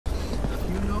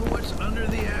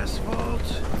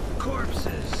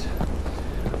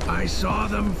I saw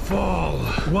them fall,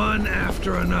 one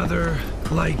after another,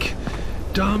 like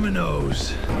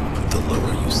dominoes. The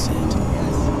lower you sit,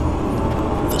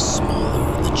 the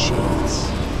smaller the chance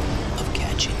of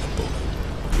catching a bullet.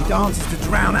 He dances to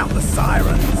drown out the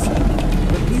sirens.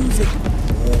 The music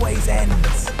always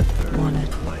ends. Wanna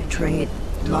trade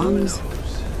lungs?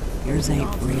 Yours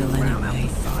ain't real anyway.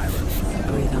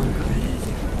 Breathe on credit.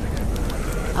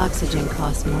 Oxygen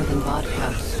costs more than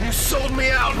vodka. You sold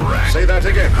me out, Rack! Say that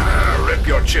again. Rip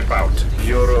your chip out.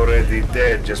 You're already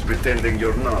dead, just pretending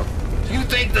you're not. You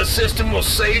think the system will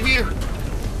save you?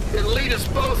 It'll lead us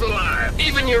both alive.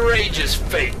 Even your rage is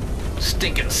fake.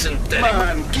 Stinking synthetic.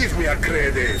 Man, give me a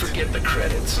credit. Forget the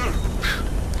credits.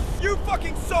 You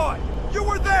fucking saw it! You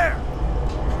were there!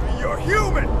 You're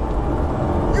human!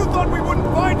 You thought we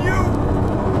wouldn't find you?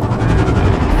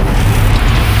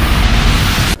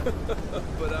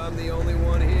 But I'm the only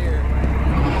one here.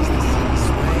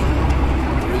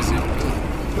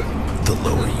 The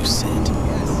lower you sit,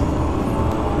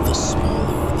 the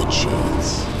smaller the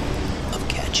chance of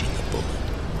catching a bullet.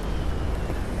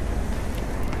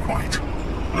 Quiet.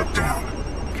 Look down.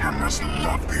 Cameras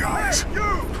love the eyes. Hey,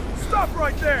 you! Stop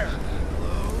right there!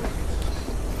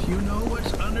 You know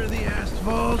what's under the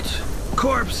asphalt?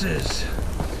 Corpses.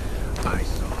 I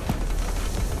saw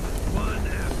one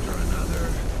after another.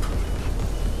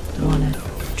 Wanna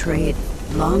trade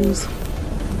lungs?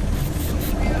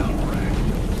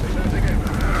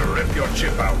 Rip your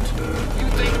chip out. You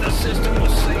think the system will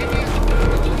save you?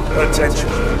 Attention.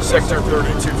 Sector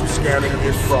 32 scanning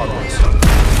in progress. Oh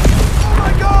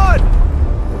my god!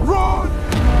 Run!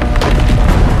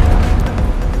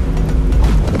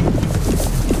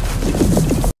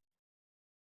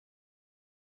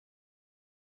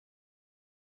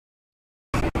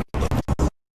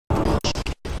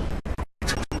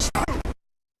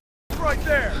 Right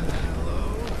there!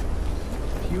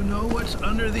 You know what's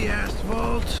under the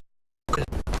asphalt?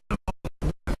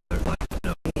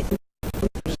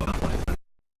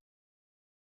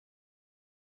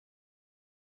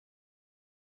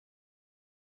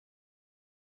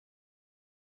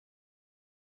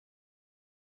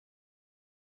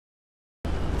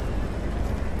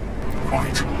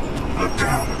 Quiet. Look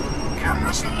down.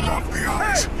 Cameras love the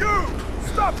eyes. Hey, you!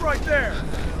 Stop right there!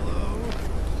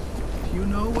 You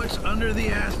know what's under the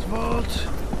asphalt?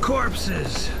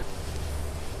 Corpses.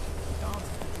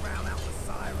 Drown out the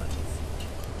sirens.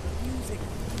 The music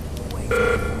always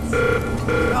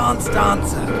ends. Dance,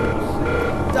 dancer.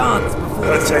 Dance before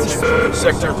the Attention.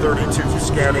 Sector 32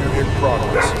 scanning in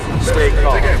progress. Stay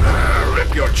calm.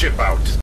 Rip your chip out.